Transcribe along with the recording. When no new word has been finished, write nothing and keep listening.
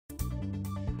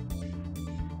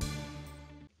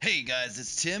Hey guys,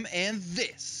 it's Tim, and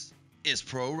this is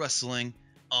Pro Wrestling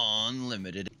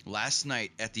Unlimited. Last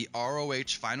night at the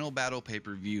ROH Final Battle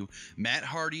pay-per-view, Matt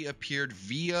Hardy appeared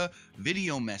via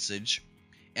video message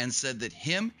and said that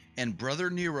him and Brother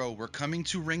Nero were coming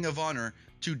to Ring of Honor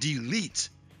to delete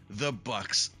the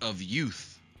Bucks of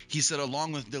Youth. He said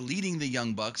along with deleting the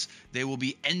Young Bucks, they will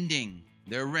be ending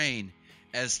their reign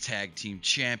as tag team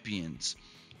champions.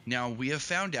 Now, we have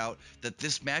found out that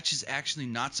this match is actually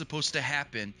not supposed to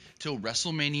happen till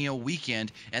WrestleMania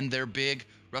weekend and their big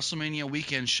WrestleMania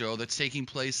weekend show that's taking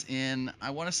place in, I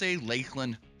want to say,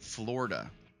 Lakeland, Florida.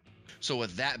 So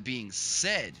with that being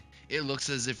said, it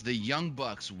looks as if the Young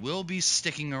Bucks will be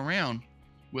sticking around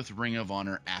with Ring of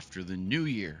Honor after the new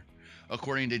year.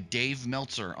 According to Dave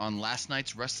Meltzer on last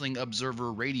night's Wrestling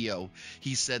Observer Radio,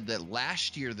 he said that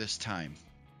last year this time,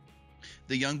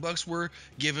 the Young Bucks were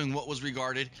given what was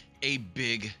regarded a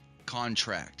big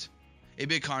contract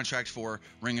for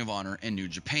Ring of Honor and New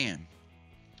Japan.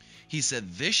 He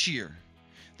said this year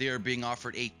they are being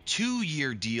offered a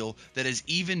 2-year deal that is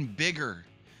even bigger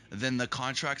than the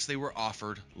contracts they were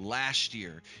offered last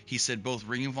year. He said both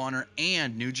Ring of Honor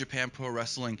and New Japan Pro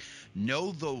Wrestling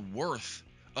know the worth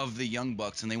of the Young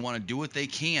Bucks and they want to do what they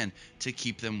can to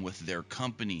keep them with their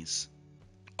companies.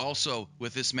 Also,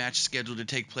 with this match scheduled to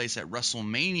take place at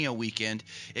WrestleMania weekend,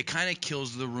 it kind of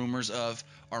kills the rumors of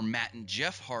our Matt and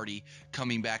Jeff Hardy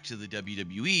coming back to the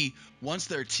WWE once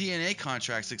their TNA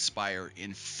contracts expire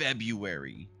in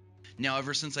February. Now,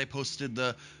 ever since I posted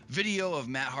the video of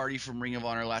Matt Hardy from Ring of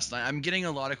Honor last night, I'm getting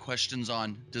a lot of questions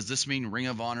on, does this mean Ring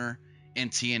of Honor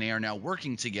and TNA are now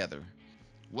working together?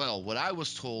 Well, what I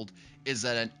was told is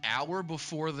that an hour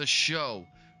before the show,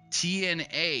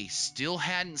 TNA still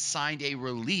hadn't signed a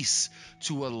release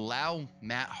to allow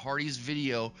Matt Hardy's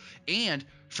video and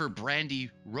for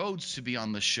Brandy Rhodes to be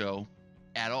on the show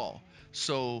at all.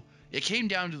 So it came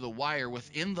down to the wire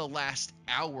within the last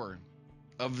hour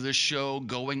of the show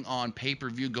going on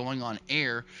pay-per-view, going on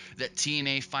air, that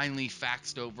TNA finally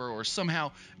faxed over or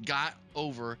somehow got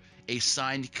over a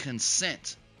signed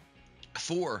consent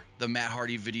for the Matt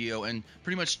Hardy video and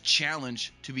pretty much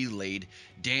challenge to be laid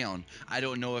down. I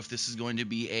don't know if this is going to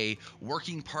be a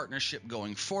working partnership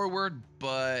going forward,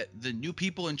 but the new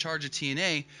people in charge of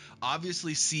TNA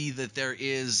obviously see that there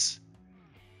is,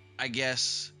 I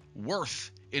guess, worth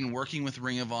in working with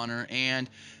Ring of Honor, and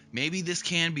maybe this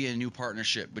can be a new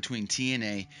partnership between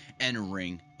TNA and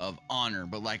Ring of Honor.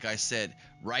 But like I said,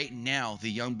 right now, the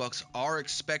Young Bucks are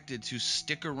expected to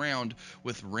stick around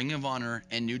with Ring of Honor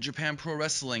and New Japan Pro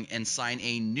Wrestling and sign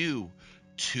a new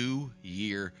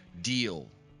 2-year deal.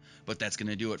 But that's going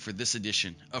to do it for this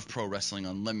edition of Pro Wrestling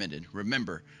Unlimited.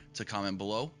 Remember to comment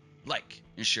below, like,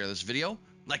 and share this video.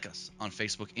 Like us on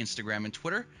Facebook, Instagram, and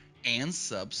Twitter, and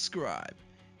subscribe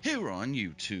here on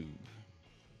YouTube.